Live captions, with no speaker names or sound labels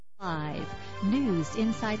News,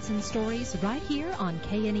 insights, and stories right here on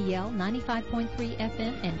KNEL 95.3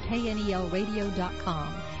 FM and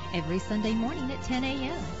KNELradio.com every Sunday morning at 10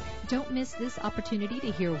 a.m. Don't miss this opportunity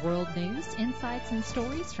to hear world news, insights, and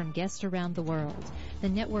stories from guests around the world. The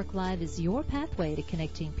Network Live is your pathway to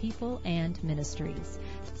connecting people and ministries.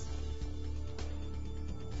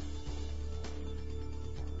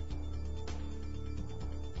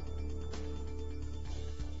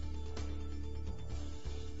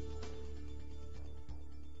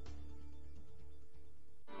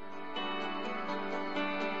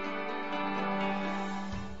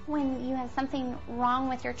 When you have something wrong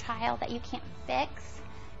with your child that you can't fix,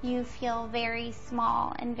 you feel very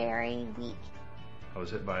small and very weak. I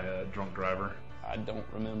was hit by a drunk driver. I don't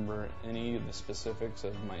remember any of the specifics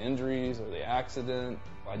of my injuries or the accident.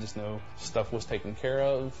 I just know stuff was taken care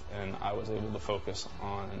of and I was able to focus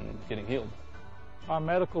on getting healed. Our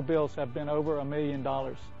medical bills have been over $1 million,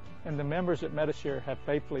 and the members at Medi-Share have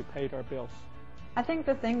faithfully paid our bills. I think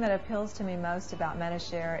the thing that appeals to me most about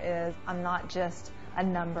Medi-Share is I'm not just a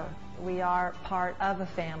number. We are part of a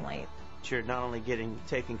family. You're not only getting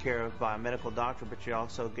taken care of by a medical doctor, but you're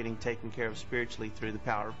also getting taken care of spiritually through the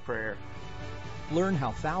power of prayer. Learn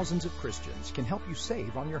how thousands of Christians can help you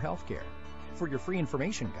save on your health care. For your free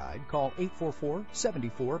information guide, call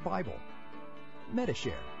 844-74-BIBLE.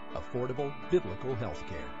 Medi-Share, affordable biblical health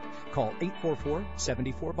care. Call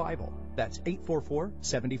 844-74-BIBLE. That's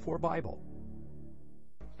 844-74-BIBLE.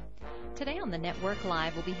 Today on the Network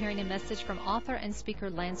Live, we'll be hearing a message from author and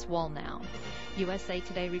speaker Lance Wallnau. USA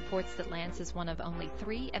Today reports that Lance is one of only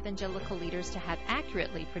 3 evangelical leaders to have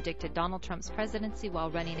accurately predicted Donald Trump's presidency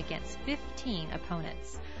while running against 15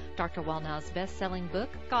 opponents. Dr. Wallnau's best-selling book,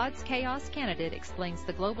 God's Chaos Candidate, explains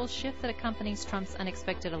the global shift that accompanies Trump's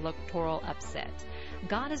unexpected electoral upset.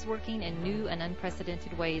 God is working in new and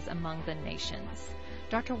unprecedented ways among the nations.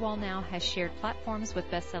 Dr. Wallnau has shared platforms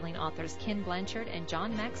with best-selling authors Ken Blanchard and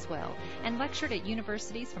John Maxwell and lectured at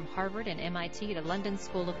universities from Harvard and MIT to London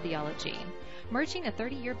School of Theology. Merging a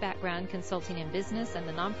 30-year background consulting in business and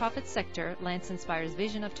the nonprofit sector, Lance inspires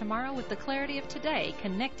vision of tomorrow with the clarity of today,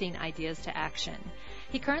 connecting ideas to action.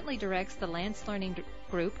 He currently directs the Lance Learning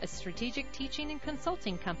Group, a strategic teaching and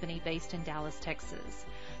consulting company based in Dallas, Texas.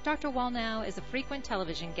 Dr. Wallnau is a frequent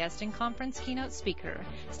television guest and conference keynote speaker.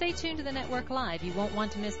 Stay tuned to the Network Live. You won't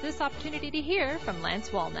want to miss this opportunity to hear from Lance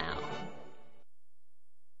Wallnau.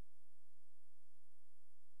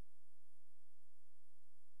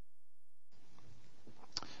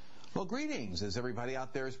 Well, greetings, as everybody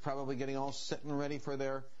out there is probably getting all set and ready for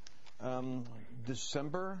their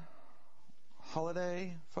December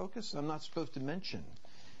holiday focus. I'm not supposed to mention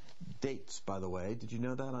dates, by the way. Did you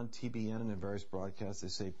know that on TBN and in various broadcasts they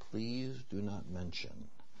say, please do not mention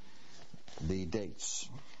the dates,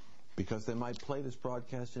 because they might play this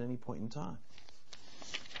broadcast at any point in time,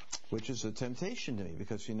 which is a temptation to me,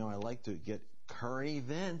 because, you know, I like to get current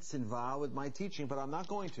events involved with my teaching, but I'm not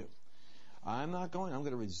going to. I'm going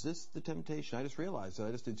to resist the temptation. I just realized that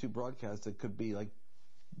I just did 2 broadcasts that could be like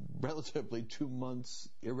relatively 2 months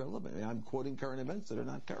irrelevant. I mean, I'm quoting current events that are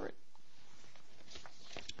not current.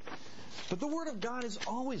 But the Word of God is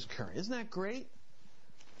always current. Isn't that great?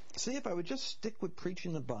 See, if I would just stick with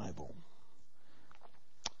preaching the Bible,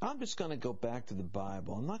 I'm just going to go back to the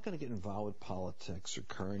Bible. I'm not going to get involved with politics or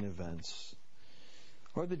current events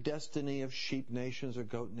or the destiny of sheep nations or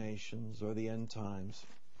goat nations or the end times.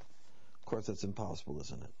 Of course, that's impossible,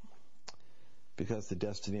 isn't it? Because the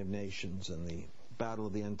destiny of nations and the battle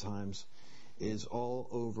of the end times is all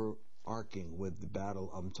overarching with the battle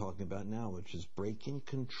I'm talking about now, which is breaking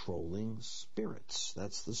controlling spirits.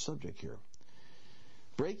 That's the subject here.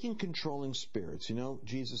 Breaking controlling spirits. You know,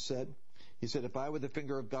 Jesus said, He said, if I with the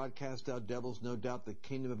finger of God cast out devils, no doubt the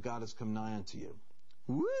kingdom of God has come nigh unto you.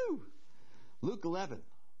 Woo! Luke 11,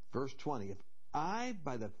 verse 20. If I,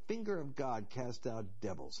 by the finger of God, cast out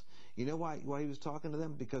devils. You know why he was talking to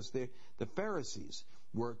them? Because the Pharisees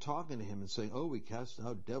were talking to him and saying, oh, we cast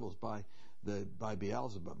out devils by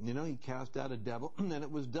Beelzebub. You know, he cast out a devil, and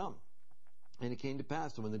it was dumb. And it came to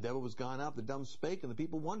pass that when the devil was gone out, the dumb spake, and the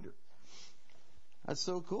people wondered. That's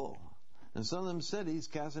so cool. And some of them said he's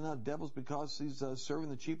casting out devils because he's serving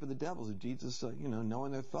the chief of the devils. And Jesus,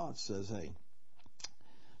 knowing their thoughts, says, hey,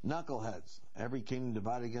 knuckleheads, every kingdom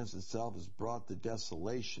divided against itself is brought to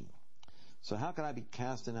desolation. So how can I be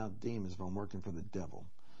casting out demons if I'm working for the devil?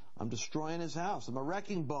 I'm destroying his house. I'm a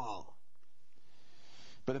wrecking ball.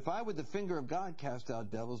 But if I with the finger of God cast out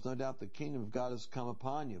devils, no doubt the kingdom of God has come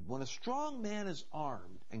upon you. When a strong man is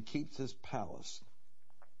armed and keeps his palace,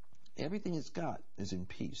 everything he's got is in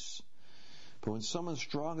peace. But when someone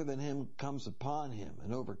stronger than him comes upon him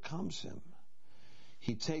and overcomes him,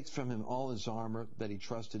 He takes from him all his armor that he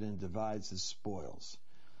trusted in, divides his spoils.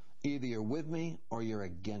 Either you're with me or you're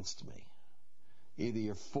against me. Either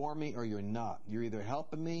you're for me or you're not. You're either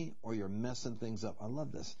helping me or you're messing things up. I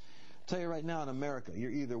love this. I'll tell you right now, in America,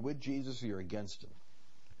 you're either with Jesus or you're against him.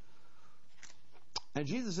 And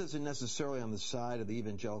Jesus isn't necessarily on the side of the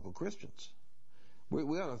evangelical Christians.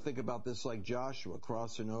 We ought to think about this like Joshua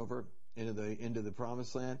crossing over into the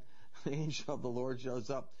promised land. The angel of the Lord shows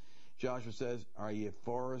up. Joshua says, "Are you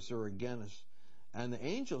for us or against us?" And the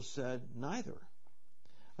angel said, "Neither."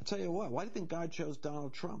 I'll tell you what, why do you think God chose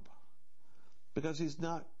Donald Trump? Because he's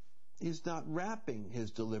not wrapping his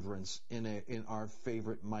deliverance in our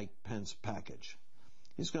favorite Mike Pence package.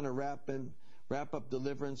 He's going to wrap up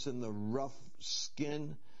deliverance in the rough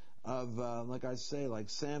skin of, like I say, like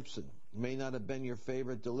Samson. May not have been your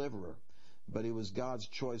favorite deliverer, but he was God's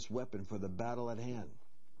choice weapon for the battle at hand.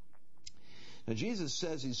 Now Jesus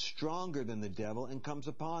says he's stronger than the devil and comes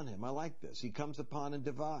upon him. I like this. He comes upon and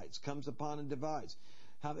divides, comes upon and divides.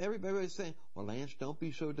 How everybody's saying, "Well, Lance, don't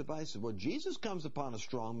be so divisive." Well, Jesus comes upon a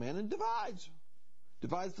strong man and divides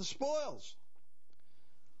the spoils.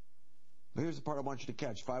 But here's the part I want you to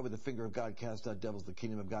catch. If I with the finger of God cast out devils, the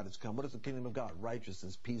kingdom of God has come. What is the kingdom of God?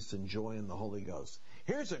 Righteousness, peace, and joy in the Holy Ghost.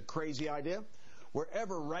 Here's a crazy idea.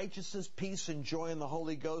 Wherever righteousness, peace, and joy in the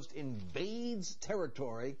Holy Ghost invades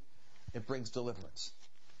territory, it brings deliverance.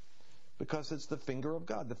 Because it's the finger of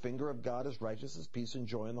God. The finger of God is righteousness, peace, and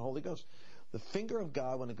joy in the Holy Ghost. The finger of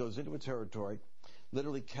God, when it goes into a territory,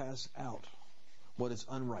 literally casts out what is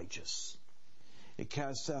unrighteous. It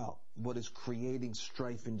casts out what is creating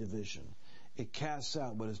strife and division. It casts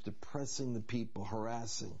out what is depressing the people,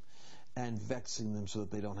 harassing, and vexing them so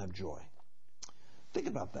that they don't have joy. Think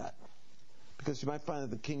about that. Because you might find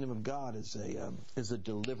that the kingdom of God is a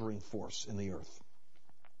delivering force in the earth.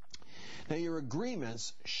 Now, your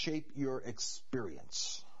agreements shape your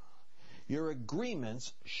experience. Your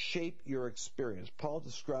agreements shape your experience. Paul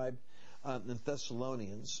described in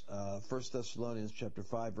Thessalonians, 1 Thessalonians chapter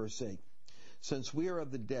 5, verse 8, "Since we are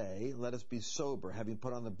of the day, let us be sober, having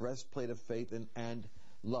put on the breastplate of faith and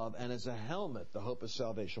love, and as a helmet, the hope of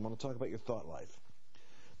salvation." I want to talk about your thought life.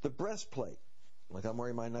 The breastplate, like I'm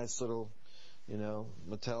wearing my nice little,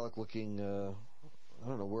 metallic looking, I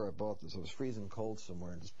don't know where I bought this. I was freezing cold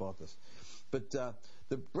somewhere and just bought this. But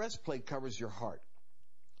the breastplate covers your heart.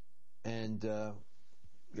 And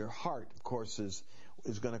your heart, of course, is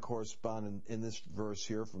going to correspond in this verse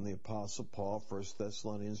here from the Apostle Paul, 1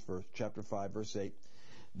 Thessalonians chapter 5, verse 8,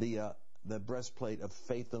 the breastplate of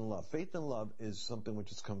faith and love. Faith and love is something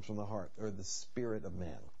which comes from the heart, or the spirit of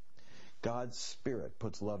man. God's spirit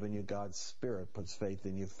puts love in you. God's spirit puts faith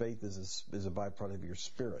in you. Faith is a byproduct of your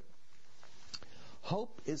spirit.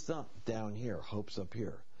 Hope is not down here. Hope's up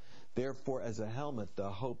here. Therefore, as a helmet, the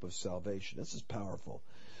hope of salvation. This is powerful.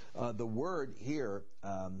 The word here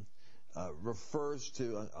refers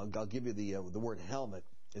to, I'll give you the word helmet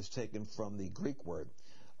is taken from the Greek word,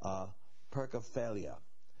 perkophalia.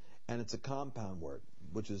 And it's a compound word,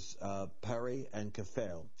 which is peri and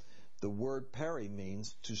kephale. The word peri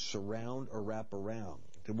means to surround or wrap around.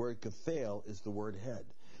 The word kephale is the word head.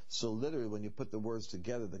 So literally, when you put the words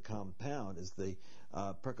together, the compound is the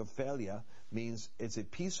perkophalia, means it's a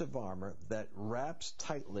piece of armor that wraps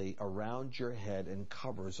tightly around your head and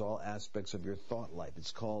covers all aspects of your thought life.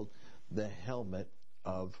 It's called the helmet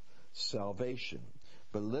of salvation.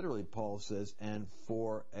 But literally, Paul says, and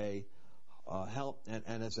for a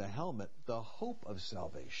and as a helmet, the hope of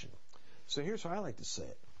salvation. So here's how I like to say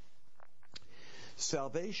it.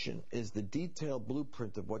 Salvation is the detailed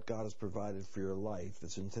blueprint of what God has provided for your life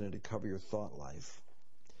that's intended to cover your thought life.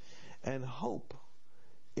 And hope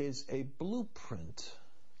is a blueprint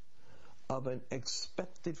of an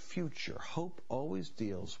expected future. Hope always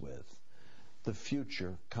deals with the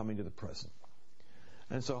future coming to the present.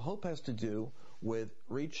 And so hope has to do with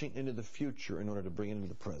reaching into the future in order to bring it into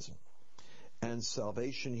the present. And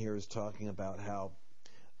salvation here is talking about how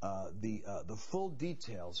the full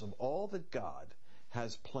details of all that God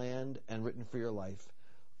has planned and written for your life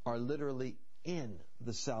are literally in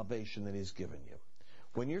the salvation that He's given you.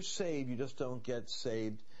 When you're saved, you just don't get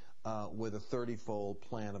saved with a 30-fold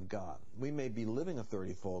plan of God. We may be living a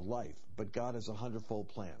 30-fold life, but God has a 100-fold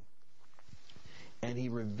plan. And He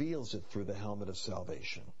reveals it through the helmet of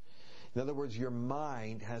salvation. In other words, your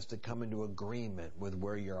mind has to come into agreement with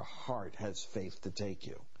where your heart has faith to take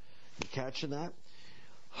you. You catching that?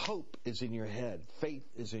 Hope is in your head. Faith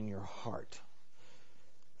is in your heart.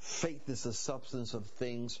 Faith is the substance of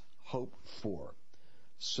things hoped for.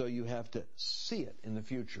 So you have to see it in the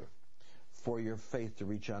future for your faith to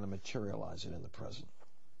reach out and materialize it in the present.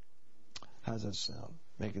 How does that sound?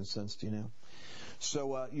 Making sense to you now?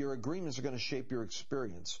 So your agreements are going to shape your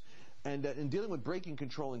experience. And in dealing with breaking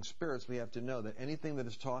controlling spirits, we have to know that anything that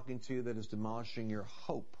is talking to you that is demolishing your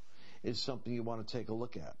hope is something you want to take a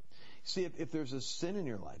look at. See, if there's a sin in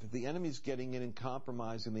your life, if the enemy's getting in and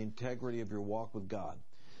compromising the integrity of your walk with God,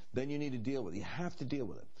 then you need to deal with it. You have to deal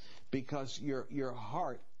with it. Because your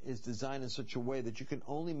heart is designed in such a way that you can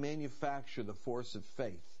only manufacture the force of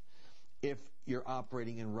faith if you're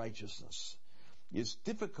operating in righteousness. It's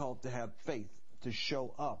difficult to have faith to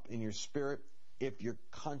show up in your spirit if your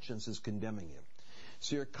conscience is condemning you.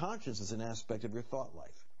 So your conscience is an aspect of your thought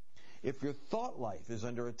life. If your thought life is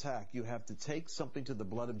under attack, you have to take something to the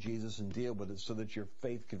blood of Jesus and deal with it so that your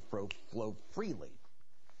faith can flow freely.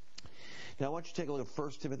 Now I want you to take a look at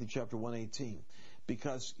 1 Timothy chapter 1:18,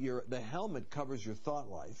 because the helmet covers your thought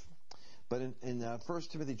life. But in 1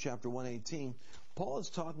 Timothy chapter 1:18, Paul is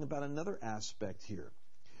talking about another aspect here,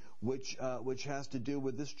 which has to do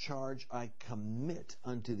with this charge I commit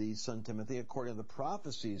unto thee, son Timothy, according to the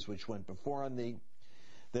prophecies which went before on thee,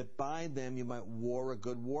 that by them you might war a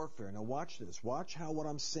good warfare. Now watch this. Watch how what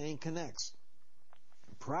I'm saying connects.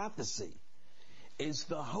 Prophecy is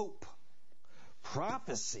the hope.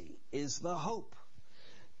 Prophecy is the hope.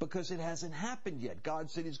 Because it hasn't happened yet. God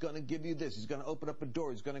said He's going to give you this. He's going to open up a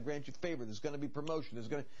door. He's going to grant you favor. There's going to be promotion.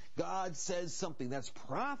 God says something. That's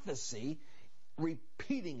prophecy.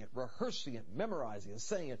 Repeating it, rehearsing it, memorizing it,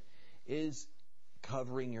 saying it is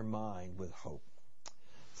covering your mind with hope.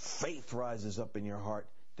 Faith rises up in your heart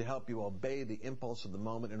to help you obey the impulse of the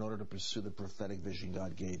moment in order to pursue the prophetic vision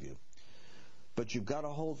God gave you. But you've got to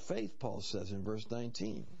hold faith, Paul says in verse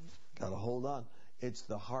 19. Got to hold on. It's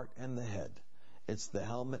the heart and the head. It's the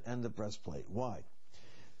helmet and the breastplate. Why?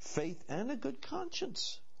 Faith and a good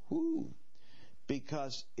conscience. Woo.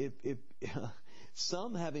 Because if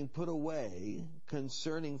some, having put away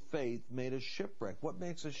concerning faith, made a shipwreck. What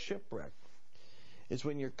makes a shipwreck? It's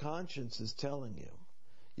when your conscience is telling you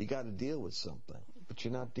you got to deal with something, but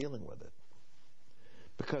you're not dealing with it.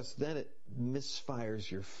 Because then it misfires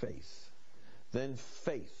your faith. Then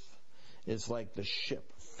faith is like the ship.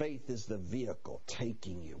 Faith is the vehicle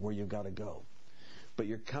taking you where you've got to go. But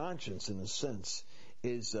your conscience, in a sense,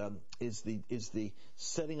 is the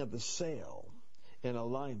setting of the sail in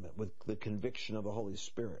alignment with the conviction of the Holy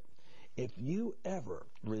Spirit. If you ever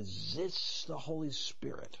resist the Holy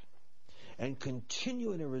Spirit and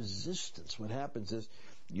continue in a resistance, what happens is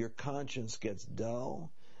your conscience gets dull,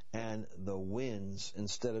 and the winds,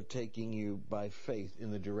 instead of taking you by faith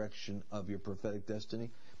in the direction of your prophetic destiny,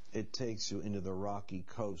 it takes you into the rocky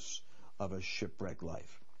coasts of a shipwrecked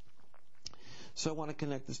life. So I want to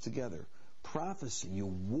connect this together. Prophecy, you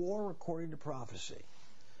war according to prophecy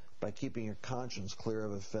by keeping your conscience clear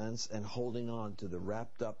of offense and holding on to the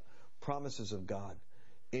wrapped up promises of God.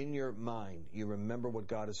 In your mind, you remember what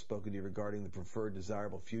God has spoken to you regarding the preferred,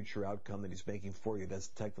 desirable future outcome that He's making for you. That's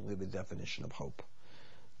technically the definition of hope.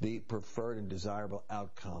 The preferred and desirable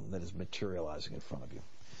outcome that is materializing in front of you.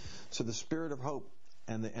 So the spirit of hope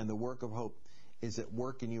and the work of hope is at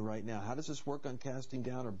work in you right now. How does this work on casting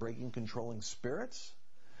down or breaking controlling spirits?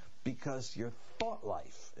 Because your thought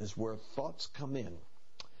life is where thoughts come in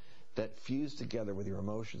that fuse together with your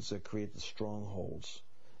emotions that create the strongholds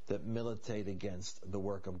that militate against the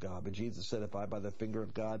work of God. But Jesus said, if I by the finger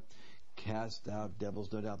of God cast out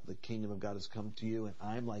devils, no doubt the kingdom of God has come to you, and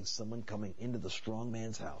I'm like someone coming into the strong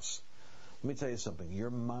man's house. Let me tell you something. Your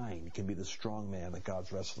mind can be the strong man that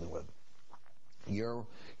God's wrestling with. Your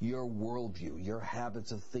worldview, your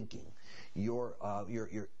habits of thinking, your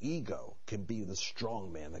ego can be the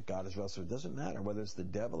strong man that God is wrestling with. It doesn't matter whether it's the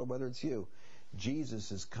devil or whether it's you. Jesus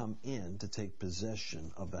has come in to take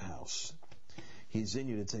possession of the house. He's in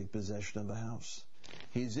you to take possession of the house.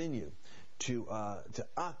 He's in you to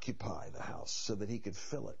occupy the house so that He could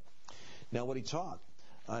fill it. Now, what He taught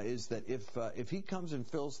is that if He comes and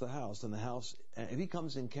fills the house, and if He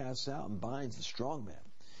comes and casts out and binds the strong man,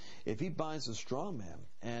 if He binds the strong man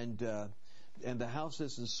and the house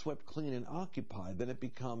isn't swept clean and occupied, then it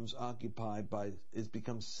becomes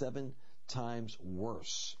 7 times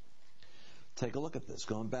worse. Take a look at this.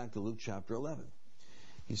 Going back to Luke chapter 11.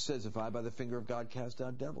 He says, if I by the finger of God cast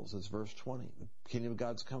out devils, that's verse 20. The kingdom of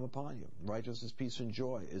God's come upon you. Righteousness, peace, and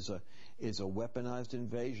joy is a weaponized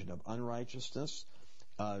invasion of unrighteousness,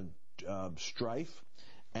 strife,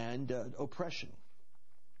 and oppression.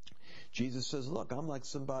 Jesus says, look, I'm like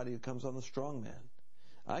somebody who comes on the strong man.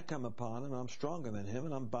 I come upon him, I'm stronger than him,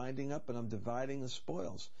 and I'm binding up and I'm dividing the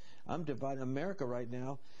spoils. I'm dividing. America right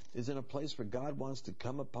now is in a place where God wants to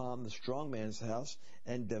come upon the strong man's house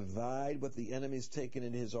and divide what the enemy's taken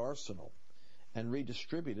into his arsenal and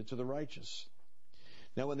redistribute it to the righteous.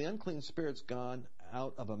 Now, when the unclean spirit's gone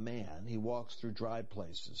out of a man, he walks through dry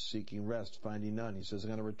places, seeking rest, finding none. He says, I'm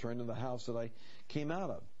going to return to the house that I came out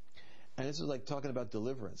of. And this is like talking about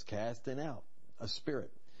deliverance, casting out a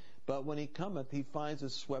spirit. But when he cometh, he finds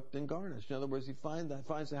it swept and garnished. In other words, he finds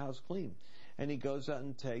the house clean. And he goes out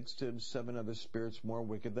and takes to him 7 other spirits more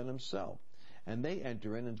wicked than himself. And they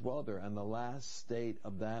enter in and dwell there. And the last state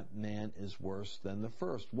of that man is worse than the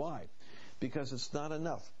first. Why? Because it's not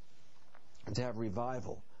enough to have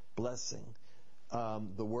revival, blessing,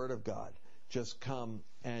 the Word of God. Just come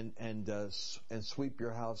and sweep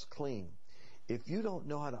your house clean. If you don't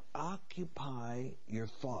know how to occupy your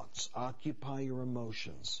thoughts, occupy your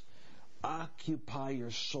emotions, occupy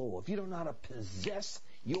your soul, if you don't know how to possess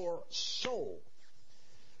your soul,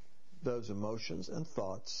 those emotions and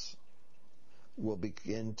thoughts will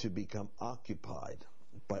begin to become occupied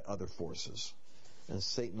by other forces. And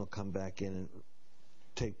Satan will come back in and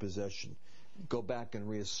take possession, go back and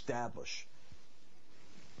reestablish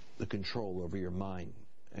the control over your mind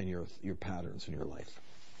and your patterns in your life.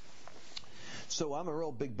 So I'm a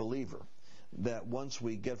real big believer that once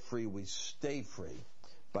we get free, we stay free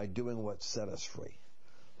by doing what set us free.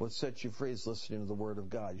 What sets you free is listening to the Word of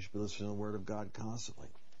God. You should be listening to the Word of God constantly.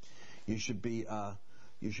 You should be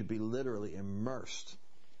literally immersed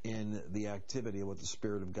in the activity of what the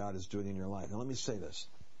Spirit of God is doing in your life. Now let me say this.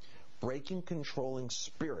 Breaking controlling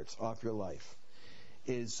spirits off your life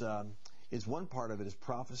is one part of it is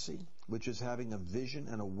prophecy, which is having a vision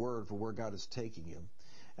and a word for where God is taking you.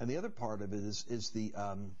 And the other part of it is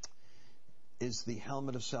the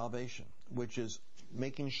helmet of salvation, which is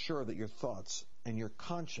making sure that your thoughts and your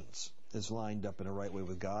conscience is lined up in a right way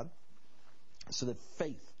with God, so that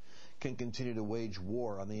faith can continue to wage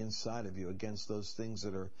war on the inside of you against those things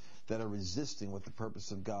that are resisting what the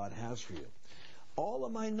purpose of God has for you. All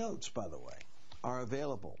of my notes, by the way, are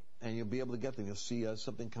available, and you'll be able to get them. You'll see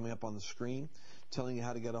something coming up on the screen telling you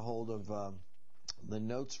how to get a hold of the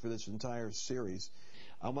notes for this entire series.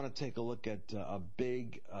 I want to take a look at a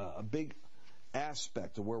big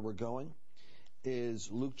aspect of where we're going. Is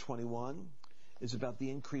Luke 21. Is about the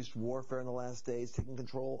increased warfare in the last days, taking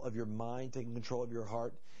control of your mind, taking control of your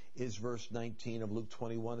heart. Is verse 19 of Luke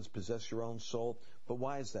 21. It's possess your own soul. But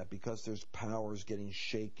why is that? Because there's powers getting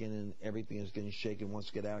shaken and everything is getting shaken wants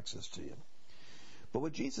to get access to you. But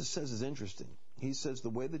what Jesus says is interesting. He says the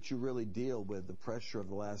way that you really deal with the pressure of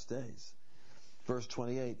the last days. Verse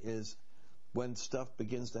 28 is, when stuff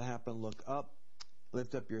begins to happen, look up,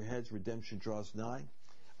 lift up your heads, redemption draws nigh.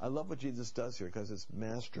 I love what Jesus does here because it's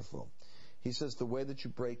masterful. He says the way that you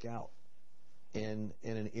break out in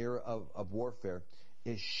an era of warfare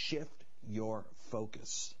is shift your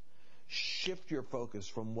focus. Shift your focus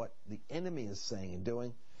from what the enemy is saying and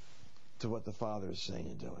doing to what the Father is saying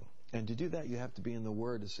and doing. And to do that, you have to be in the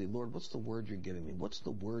Word to say, Lord, what's the word you're giving me? What's the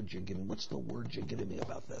word you're giving me? What's the word you're giving me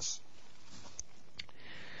about this?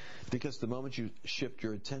 Because the moment you shift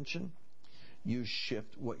your attention, you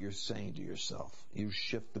shift what you're saying to yourself. You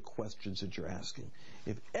shift the questions that you're asking.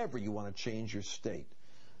 If ever you want to change your state,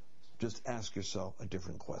 just ask yourself a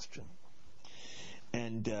different question.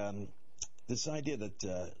 And this idea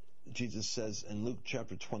that Jesus says in Luke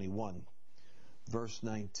chapter 21, verse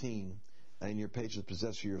 19, in your page of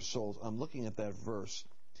possess of your souls, I'm looking at that verse,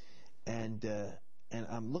 and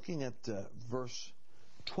I'm looking at verse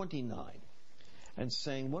 29, and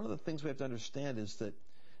saying one of the things we have to understand is that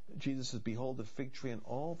Jesus says, behold the fig tree and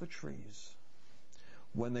all the trees.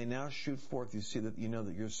 When they now shoot forth, you know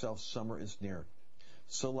that yourself summer is near.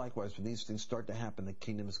 So likewise, when these things start to happen, the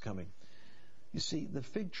kingdom is coming. You see, the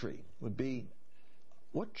fig tree would be,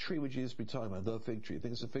 what tree would Jesus be talking about? The fig tree. You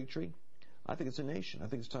think it's a fig tree? I think it's a nation. I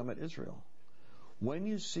think it's talking about Israel. When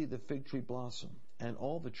you see the fig tree blossom and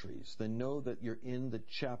all the trees, then know that you're in the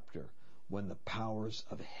chapter when the powers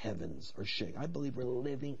of heavens are shaken. I believe we're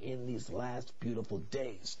living in these last beautiful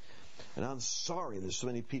days. And I'm sorry there's so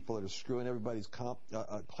many people that are screwing everybody's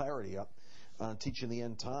clarity up teaching the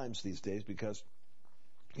end times these days, because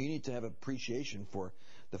you need to have appreciation for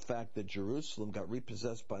the fact that Jerusalem got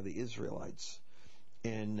repossessed by the Israelites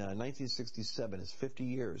in 1967. It's 50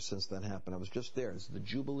 years since that happened. I was just there. It's the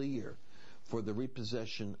Jubilee year for the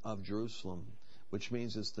repossession of Jerusalem, which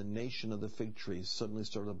means it's the nation of the fig tree suddenly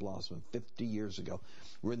started to blossom 50 years ago.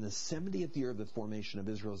 We're in the 70th year of the formation of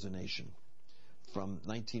Israel as a nation from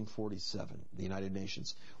 1947, the United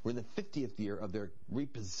Nations. We're in the 50th year of their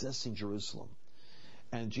repossessing Jerusalem.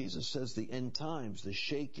 And Jesus says the end times, the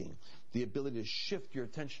shaking, the ability to shift your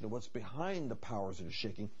attention to what's behind the powers that are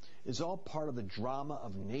shaking is all part of the drama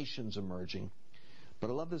of nations emerging. But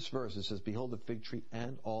I love this verse. It says, behold the fig tree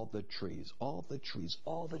and all the trees. All the trees,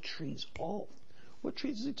 all the trees, all. What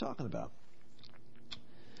trees is he talking about?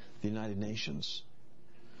 The United Nations,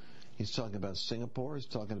 He's talking about Singapore. He's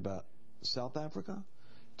talking about South Africa,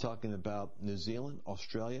 talking about New Zealand,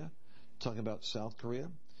 Australia, talking about South Korea,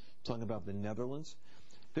 talking about the Netherlands.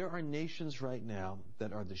 There are nations right now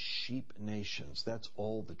that are the sheep nations. That's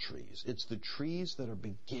all the trees. It's the trees that are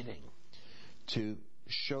beginning to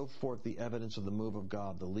show forth the evidence of the move of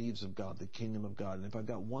God, the leaves of God, the kingdom of God. And if I've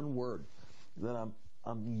got one word that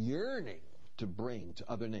I'm yearning to bring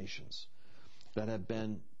to other nations that have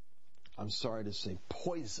been, I'm sorry to say,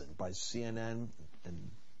 poisoned by CNN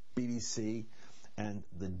and BBC and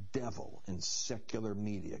the devil in secular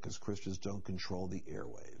media, because Christians don't control the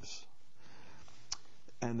airwaves.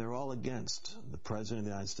 And they're all against the President of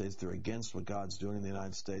the United States. They're against what God's doing in the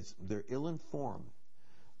United States. They're ill-informed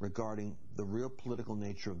regarding the real political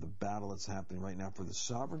nature of the battle that's happening right now. For the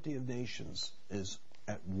sovereignty of nations is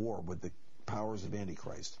at war with the powers of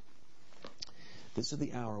Antichrist. This is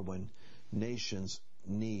the hour when nations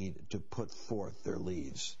need to put forth their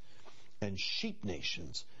leaves. And sheep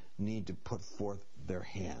nations need to put forth their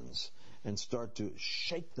hands and start to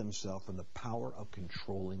shake themselves from the power of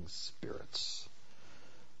controlling spirits.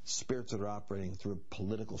 Spirits that are operating through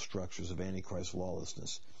political structures of Antichrist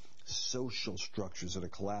lawlessness, social structures that are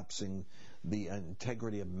collapsing the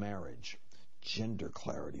integrity of marriage, gender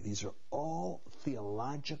clarity. These are all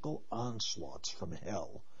theological onslaughts from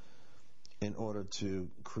hell in order to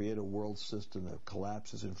create a world system that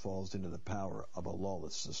collapses and falls into the power of a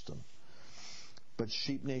lawless system. But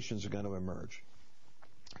sheep nations are going to emerge.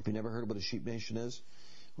 If you never heard what a sheep nation is,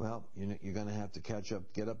 well, you're going to have to catch up,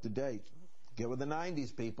 get up to date. Get with the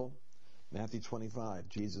 90s, people. Matthew 25,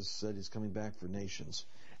 Jesus said he's coming back for nations,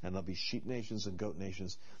 and there'll be sheep nations and goat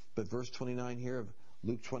nations. But verse 29 here of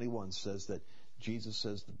Luke 21 says that Jesus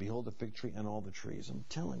says, behold the fig tree and all the trees. I'm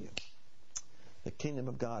telling you, the kingdom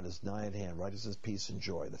of God is nigh at hand. Righteousness, peace, and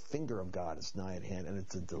joy. The finger of God is nigh at hand, and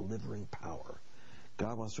it's a delivering power.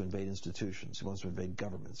 God wants to invade institutions. He wants to invade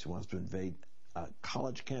governments. He wants to invade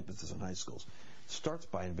college campuses and high schools. It starts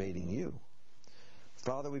by invading you.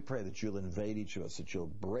 Father, we pray that you'll invade each of us, that you'll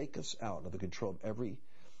break us out of the control of every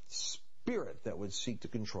spirit that would seek to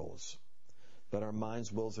control us, that our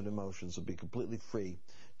minds, wills, and emotions will be completely free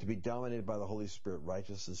to be dominated by the Holy Spirit,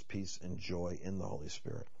 righteousness, peace, and joy in the Holy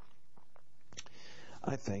Spirit.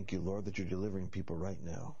 I thank you, Lord, that you're delivering people right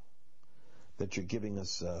now, that you're giving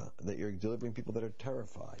us, that you're delivering people that are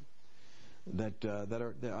terrified, that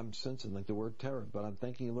I'm sensing like the word terror, but I'm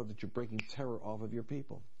thanking you, Lord, that you're breaking terror off of your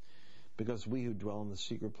people. Because we who dwell in the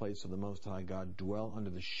secret place of the Most High God dwell under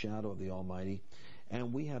the shadow of the Almighty,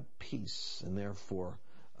 and we have peace, and therefore,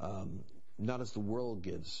 not as the world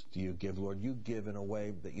gives do you give, Lord. You give in a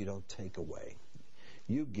way that you don't take away.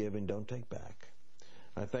 You give and don't take back.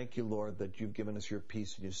 I thank you, Lord, that you've given us your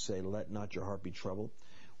peace, and you say, let not your heart be troubled.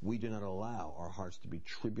 We do not allow our hearts to be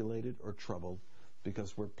tribulated or troubled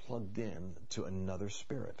because we're plugged in to another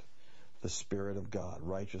spirit. The Spirit of God,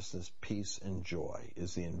 righteousness, peace, and joy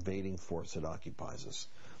is the invading force that occupies us.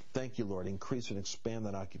 Thank you, Lord. Increase and expand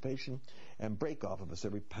that occupation and break off of us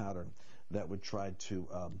every pattern that would try to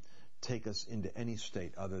take us into any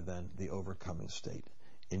state other than the overcoming state.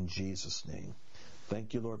 In Jesus' name.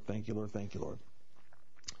 Thank you, Lord. Thank you, Lord. Thank you, Lord.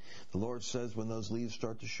 The Lord says when those leaves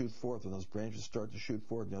start to shoot forth, when those branches start to shoot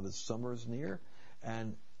forth, now the summer is near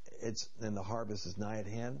and the harvest is nigh at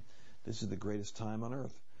hand. This is the greatest time on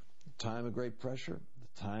earth. The time of great pressure,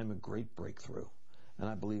 the time of great breakthrough. And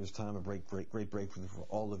I believe it's time of great breakthrough for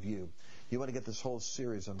all of you. You want to get this whole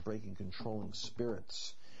series on breaking controlling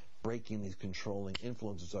spirits, breaking these controlling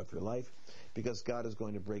influences off your life, because God is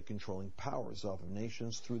going to break controlling powers off of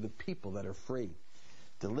nations through the people that are free.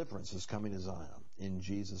 Deliverance is coming to Zion. In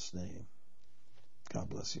Jesus' name. God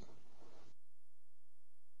bless you.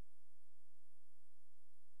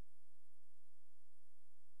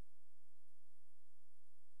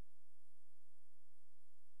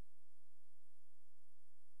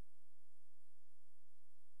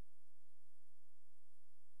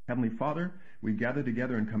 Heavenly Father, we gather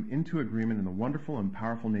together and come into agreement in the wonderful and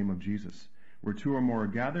powerful name of Jesus. Where two or more are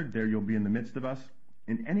gathered, there you'll be in the midst of us.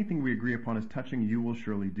 And anything we agree upon as touching, you will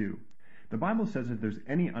surely do. The Bible says if there's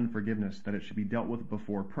any unforgiveness, that it should be dealt with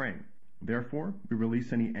before praying. Therefore, we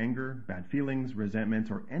release any anger, bad feelings,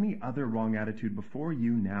 resentment, or any other wrong attitude before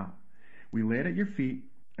you now. We lay it at your feet,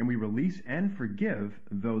 and we release and forgive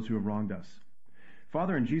those who have wronged us.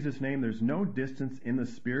 Father, in Jesus' name, there's no distance in the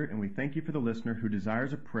Spirit, and we thank you for the listener who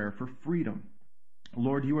desires a prayer for freedom.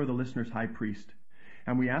 Lord, you are the listener's high priest,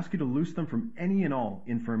 and we ask you to loose them from any and all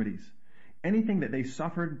infirmities. Anything that they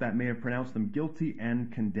suffered that may have pronounced them guilty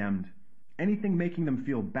and condemned. Anything making them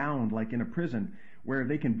feel bound like in a prison where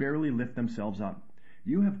they can barely lift themselves up.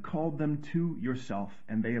 You have called them to yourself,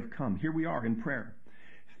 and they have come. Here we are in prayer.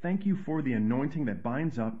 Thank you for the anointing that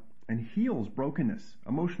binds up and heals brokenness,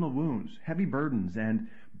 emotional wounds, heavy burdens, and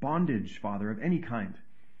bondage, Father, of any kind.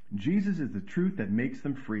 Jesus is the truth that makes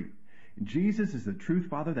them free. Jesus is the truth,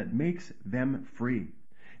 Father, that makes them free.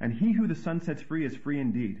 And he who the Son sets free is free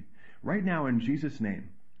indeed. Right now, in Jesus' name,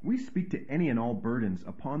 we speak to any and all burdens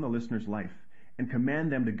upon the listener's life and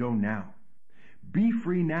command them to go now. Be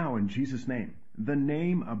free now in Jesus' name, the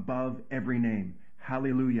name above every name.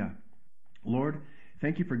 Hallelujah. Lord,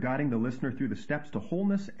 thank you for guiding the listener through the steps to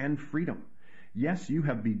wholeness and freedom. Yes, you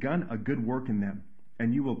have begun a good work in them,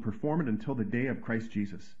 and you will perform it until the day of Christ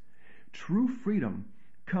Jesus. True freedom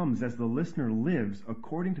comes as the listener lives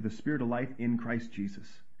according to the Spirit of life in Christ Jesus.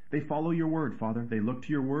 They follow your word, Father. They look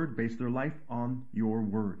to your word, base their life on your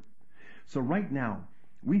word. So right now,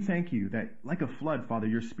 we thank you that, like a flood, Father,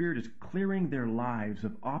 your Spirit is clearing their lives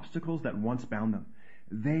of obstacles that once bound them.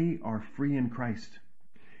 They are free in Christ.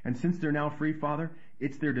 And since they're now free, Father,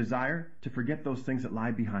 it's their desire to forget those things that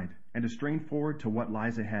lie behind and to strain forward to what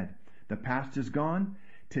lies ahead. The past is gone.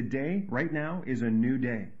 Today, right now, is a new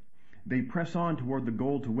day. They press on toward the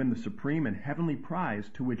goal to win the supreme and heavenly prize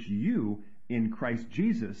to which you, in Christ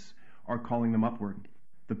Jesus, are calling them upward.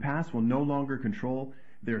 The past will no longer control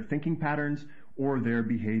their thinking patterns or their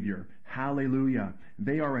behavior. Hallelujah.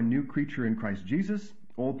 They are a new creature in Christ Jesus.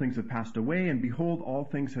 Old things have passed away, and behold, all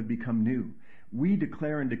things have become new. We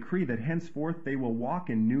declare and decree that henceforth they will walk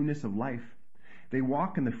in newness of life. They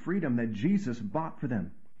walk in the freedom that Jesus bought for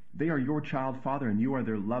them. They are your child, Father, and you are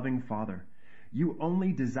their loving Father. You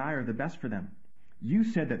only desire the best for them. You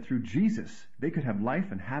said that through Jesus they could have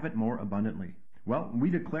life and have it more abundantly. Well, we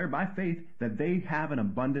declare by faith that they have an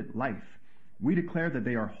abundant life. We declare that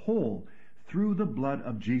they are whole through the blood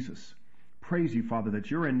of Jesus. Praise you, Father, that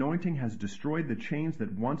your anointing has destroyed the chains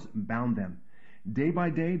that once bound them. Day by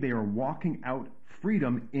day, they are walking out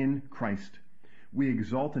freedom in Christ. We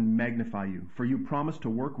exalt and magnify you, for you promise to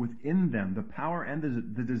work within them the power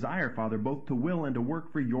and the desire, Father, both to will and to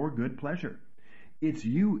work for your good pleasure. It's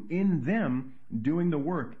you in them doing the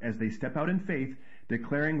work as they step out in faith,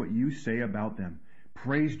 declaring what you say about them.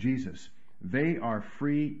 Praise Jesus. They are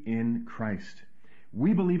free in Christ.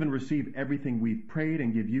 We believe and receive everything we've prayed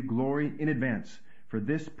and give you glory in advance, for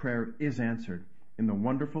this prayer is answered. In the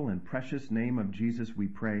wonderful and precious name of Jesus we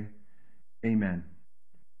pray. Amen.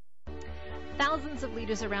 Thousands of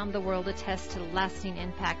leaders around the world attest to the lasting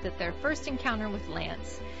impact that their first encounter with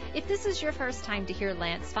Lance. If this is your first time to hear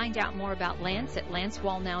Lance, find out more about Lance at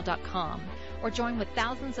lancewallnow.com or join with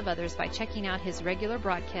thousands of others by checking out his regular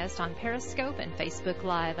broadcast on Periscope and Facebook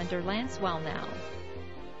Live under Lance Wallnow.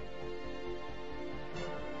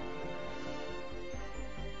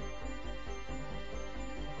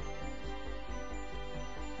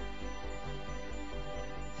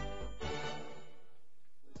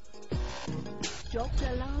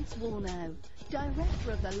 Dr. Lance Wallnow,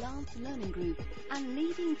 Director of the Lance Learning Group and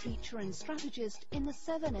leading teacher and strategist in the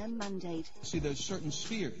 7M Mandate. See, there's certain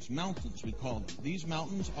spheres, mountains we call them. These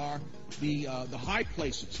mountains are the high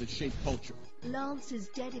places that shape culture. Lance is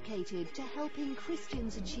dedicated to helping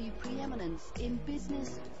Christians achieve preeminence in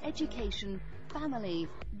business, education, family,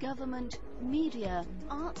 government, media,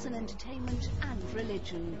 arts and entertainment, and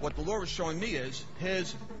religion. What the Lord is showing me is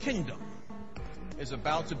his kingdom is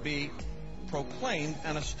about to be proclaimed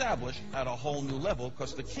and established at a whole new level,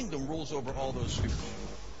 because the kingdom rules over all those spheres.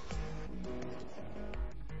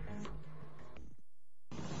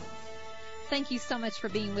 Thank you so much for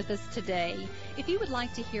being with us today. If you would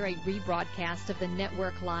like to hear a rebroadcast of the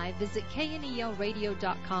network live, visit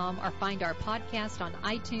knelradio.com or find our podcast on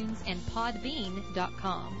iTunes and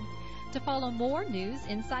podbean.com. To follow more news,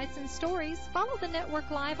 insights, and stories, follow the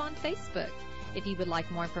network live on Facebook. If you would like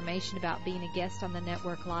more information about being a guest on the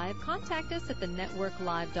Network Live, contact us at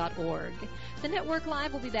thenetworklive.org. The Network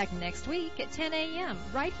Live will be back next week at 10 a.m.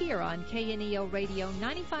 right here on KNEL Radio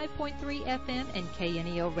 95.3 FM and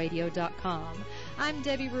KNELradio.com. I'm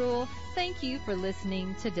Debbie Rule. Thank you for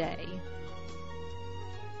listening today.